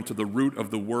 if you're going to the root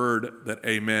of the word that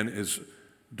amen is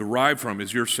derived from,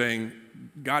 is you're saying,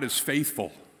 God is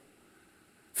faithful.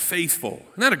 Faithful.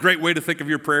 Isn't that a great way to think of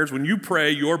your prayers? When you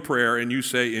pray your prayer and you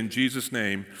say, in Jesus'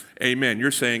 name, amen,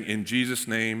 you're saying, in Jesus'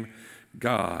 name,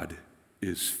 God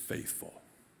is faithful.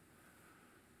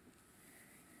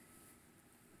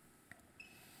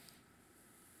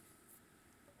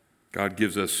 God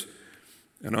gives us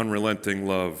an unrelenting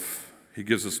love. He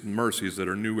gives us mercies that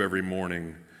are new every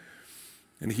morning.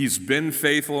 And He's been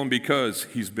faithful, and because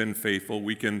He's been faithful,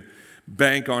 we can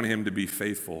bank on Him to be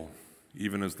faithful,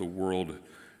 even as the world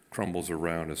crumbles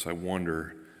around us. I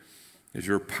wonder, as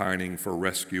you're pining for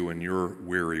rescue in your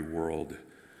weary world,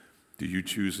 do you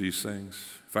choose these things?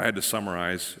 If I had to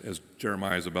summarize, as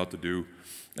Jeremiah is about to do,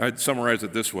 I'd summarize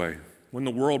it this way. When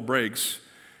the world breaks,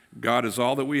 God is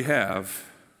all that we have,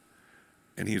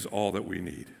 and He's all that we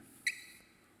need.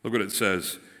 Look what it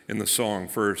says in the song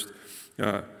first.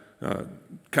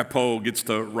 Capot gets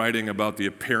to writing about the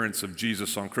appearance of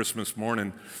Jesus on Christmas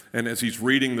morning, and as he's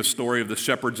reading the story of the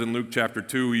shepherds in Luke chapter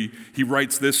 2, he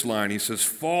writes this line. He says,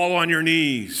 "Fall on your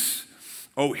knees,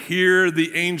 oh, hear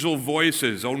the angel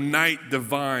voices, oh, night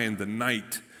divine, the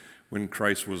night when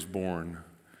Christ was born."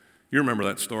 You remember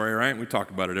that story, right? We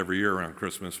talk about it every year around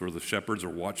Christmas, where the shepherds are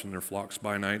watching their flocks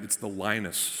by night. It's the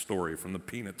Linus story from the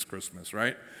Peanuts Christmas,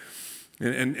 right?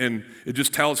 And it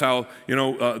just tells how,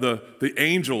 the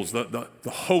angels, the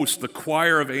host, the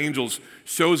choir of angels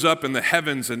shows up in the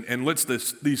heavens and lets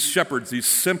these shepherds, these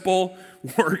simple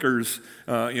workers,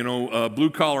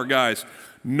 blue-collar guys,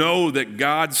 know that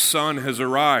God's Son has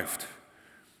arrived.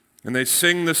 And they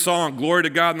sing the song, "Glory to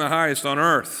God in the highest on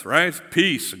earth," right?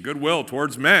 Peace and goodwill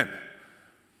towards men.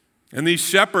 And these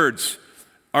shepherds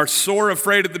are sore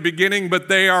afraid at the beginning, but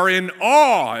they are in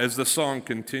awe as the song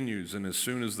continues. And as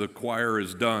soon as the choir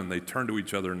is done, they turn to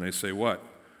each other and they say, "What?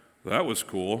 That was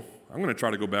cool. I'm going to try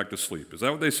to go back to sleep." Is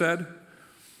that what they said?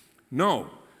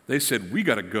 No. They said, "We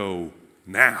got to go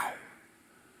now.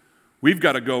 We've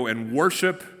got to go and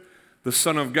worship the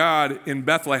Son of God in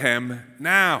Bethlehem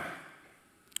now.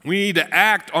 We need to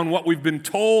act on what we've been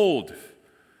told."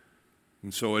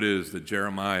 And so it is that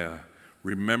Jeremiah,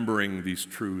 remembering these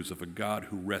truths of a God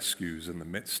who rescues in the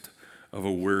midst of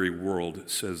a weary world,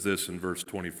 says this in verse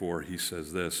 24. He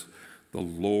says this, "The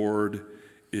Lord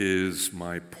is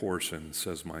my portion,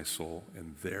 says my soul,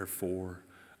 and therefore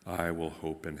I will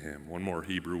hope in Him." One more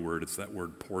Hebrew word, it's that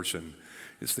word portion.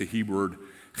 It's the Hebrew word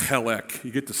chelek.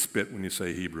 You get to spit when you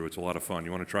say Hebrew. It's a lot of fun.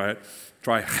 You want to try it?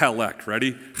 Try chelek.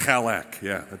 Ready? Chelek.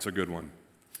 Yeah, that's a good one.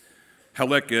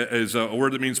 Chelek is a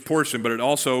word that means portion, but it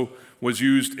also was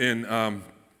used in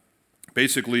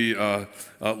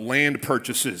land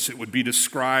purchases. It would be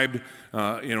described,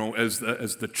 as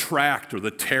the tract or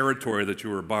the territory that you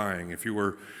were buying. If you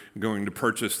were going to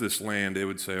purchase this land, it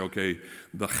would say, okay,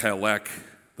 the chelek,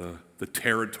 the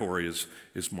territory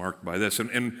is marked by this.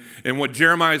 And what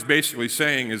Jeremiah is basically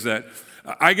saying is that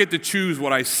I get to choose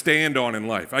what I stand on in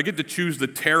life. I get to choose the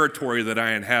territory that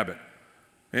I inhabit.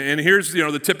 And here's,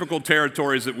 the typical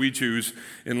territories that we choose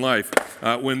in life.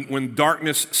 When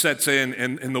darkness sets in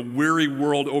and the weary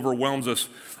world overwhelms us,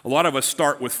 a lot of us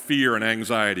start with fear and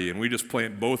anxiety, and we just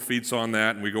plant both feet on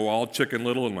that, and we go all Chicken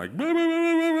Little and like, blah, blah,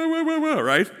 blah, blah, blah, blah,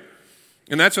 right?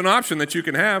 And that's an option that you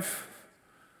can have.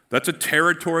 That's a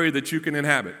territory that you can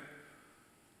inhabit.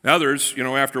 Others,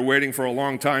 after waiting for a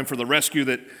long time for the rescue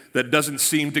that doesn't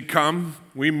seem to come,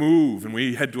 we move and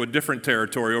we head to a different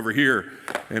territory over here.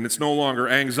 And it's no longer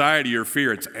anxiety or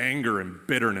fear, it's anger and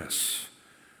bitterness.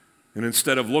 And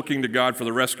instead of looking to God for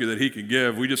the rescue that He can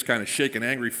give, we just kind of shake an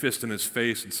angry fist in His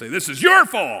face and say, "This is your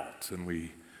fault!" And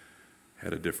we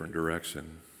head a different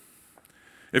direction.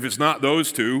 If it's not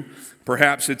those two,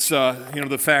 perhaps it's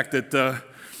the fact that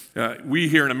we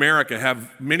here in America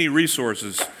have many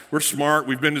resources. We're smart,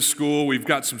 we've been to school, we've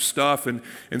got some stuff, and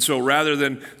so rather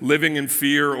than living in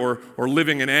fear or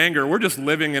living in anger, we're just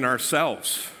living in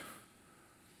ourselves.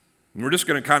 And we're just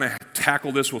going to kind of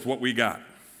tackle this with what we got.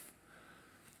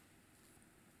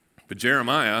 But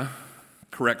Jeremiah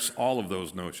corrects all of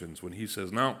those notions when he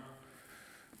says, no,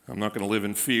 I'm not going to live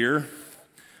in fear, I'm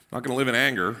not going to live in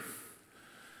anger,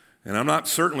 and I'm not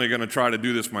certainly going to try to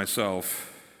do this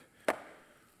myself.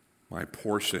 My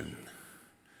portion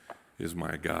is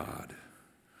my God,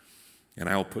 and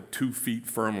I'll put 2 feet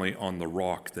firmly on the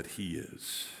rock that He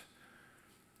is,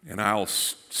 and I'll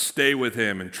stay with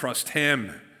Him and trust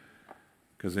Him,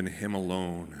 because in Him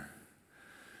alone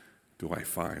do I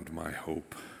find my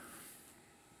hope.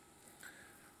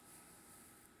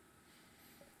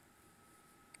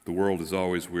 The world is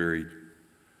always wearied,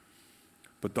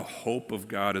 but the hope of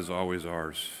God is always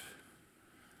ours.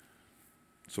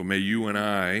 So may you and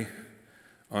I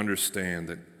understand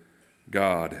that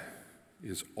God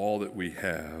is all that we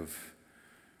have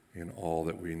and all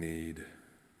that we need.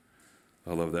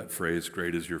 I love that phrase,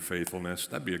 great is your faithfulness.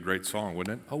 That'd be a great song,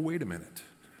 wouldn't it? Oh, wait a minute.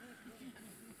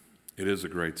 It is a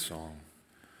great song.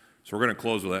 So we're going to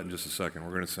close with that in just a second.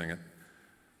 We're going to sing it.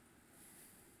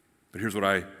 But here's what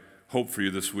I hope for you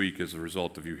this week as a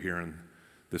result of you hearing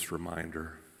this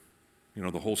reminder. You know,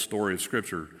 the whole story of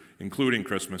Scripture, including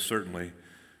Christmas certainly,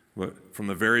 but from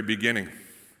the very beginning,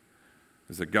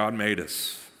 is that God made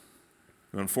us.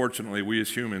 And unfortunately, we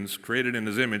as humans, created in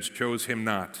His image, chose Him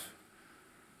not.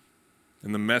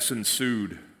 And the mess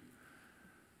ensued.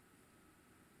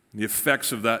 The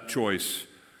effects of that choice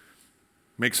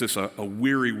makes this a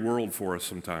weary world for us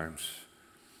sometimes.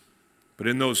 But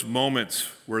in those moments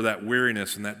where that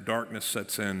weariness and that darkness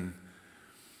sets in,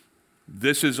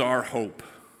 this is our hope,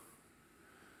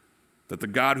 that the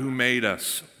God who made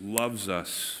us loves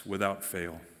us without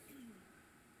fail,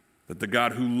 that the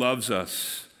God who loves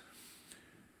us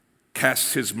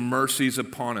casts His mercies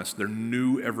upon us. They're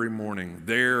new every morning,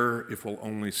 there if we'll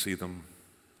only see them.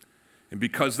 And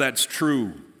because that's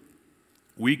true,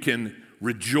 we can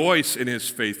rejoice in His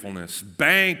faithfulness,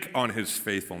 bank on His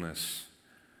faithfulness,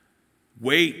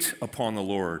 wait upon the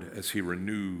Lord as He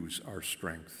renews our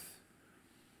strength.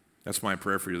 That's my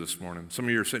prayer for you this morning. Some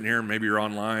of you are sitting here, maybe you're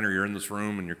online or you're in this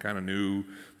room and you're kind of new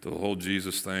to the whole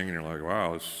Jesus thing, and you're like,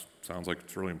 wow, this sounds like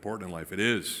it's really important in life. It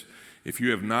is. If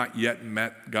you have not yet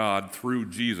met God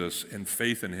through Jesus and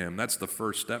faith in Him, that's the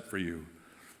first step for you.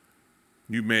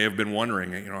 You may have been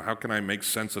wondering, how can I make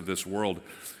sense of this world?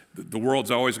 The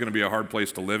world's always going to be a hard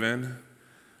place to live in,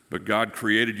 but God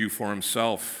created you for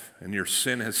Himself, and your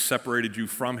sin has separated you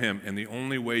from Him, and the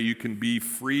only way you can be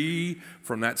free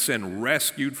from that sin,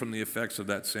 rescued from the effects of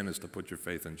that sin, is to put your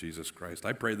faith in Jesus Christ.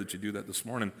 I pray that you do that this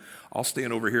morning. I'll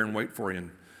stand over here and wait for you,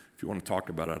 and if you want to talk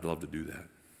about it, I'd love to do that.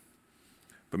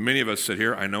 But many of us sit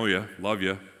here, I know you, love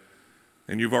you,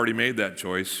 and you've already made that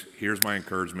choice. Here's my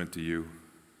encouragement to you.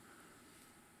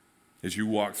 As you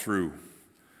walk through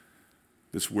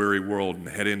this weary world and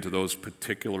head into those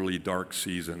particularly dark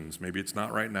seasons, maybe it's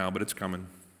not right now, but it's coming.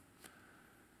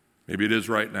 Maybe it is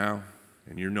right now,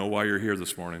 and you know why you're here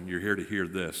this morning. You're here to hear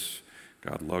this.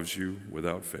 God loves you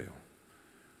without fail.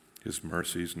 His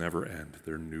mercies never end.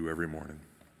 They're new every morning.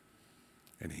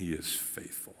 And He is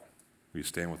faithful. Will you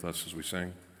stand with us as we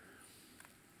sing?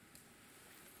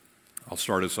 I'll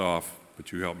start us off,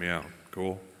 but you help me out.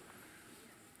 Cool?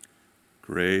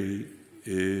 Great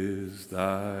is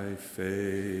thy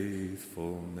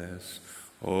faithfulness,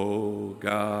 O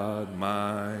God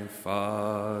my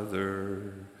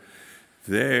Father.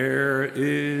 There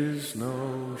is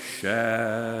no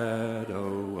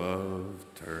shadow of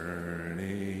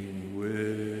turning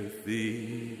with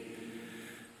Thee.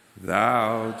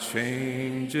 Thou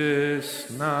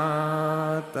changest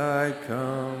not, Thy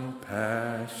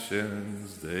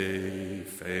compassions, they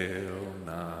fail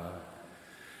not.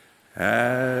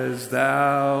 As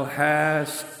Thou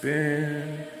hast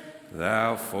been,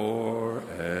 Thou forever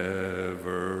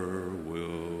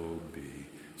will be.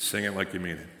 Sing it like you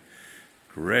mean it.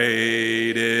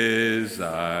 Great is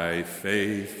Thy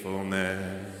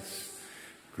faithfulness.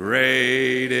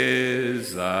 Great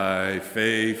is Thy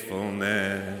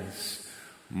faithfulness.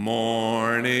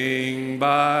 Morning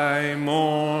by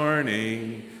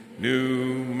morning,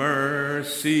 new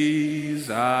mercies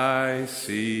I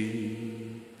see.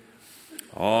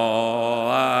 All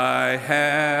I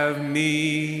have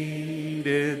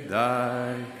needed,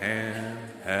 Thy hand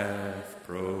hath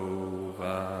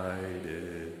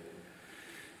provided.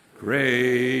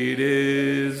 Great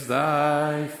is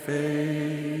Thy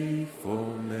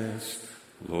faithfulness,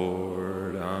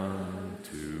 Lord,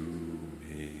 unto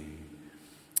me.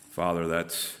 Father,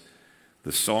 that's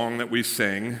the song that we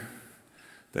sing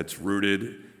that's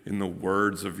rooted in the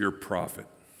words of Your prophet.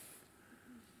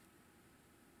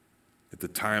 At the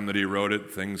time that he wrote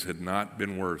it, things had not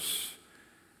been worse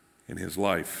in his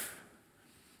life,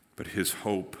 but his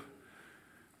hope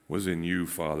was in You,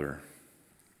 Father.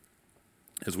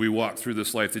 As we walk through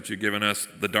this life that You've given us,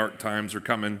 the dark times are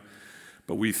coming,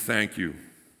 but we thank You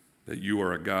that You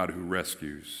are a God who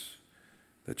rescues,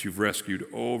 that You've rescued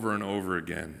over and over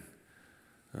again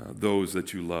those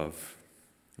that You love.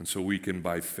 And so we can,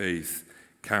 by faith,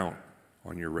 count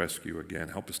on Your rescue again.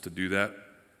 Help us to do that.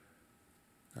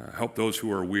 Help those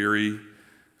who are weary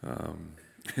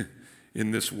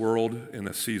in this world, in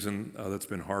a season that's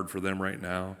been hard for them right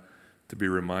now. to be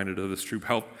reminded of this truth.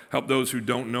 Help those who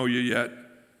don't know you yet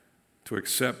to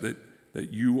accept that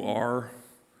you are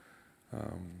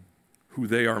who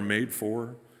they are made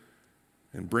for,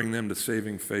 and bring them to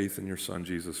saving faith in your Son,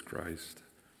 Jesus Christ.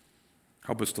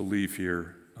 Help us to leave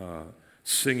here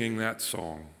singing that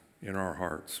song in our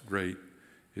hearts. Great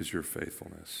is your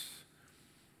faithfulness,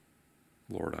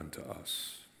 Lord, unto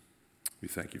us. We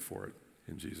thank you for it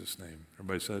in Jesus' name.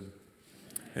 Everybody said,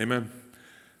 amen.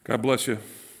 God bless you.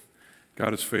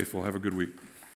 God is faithful. Have a good week.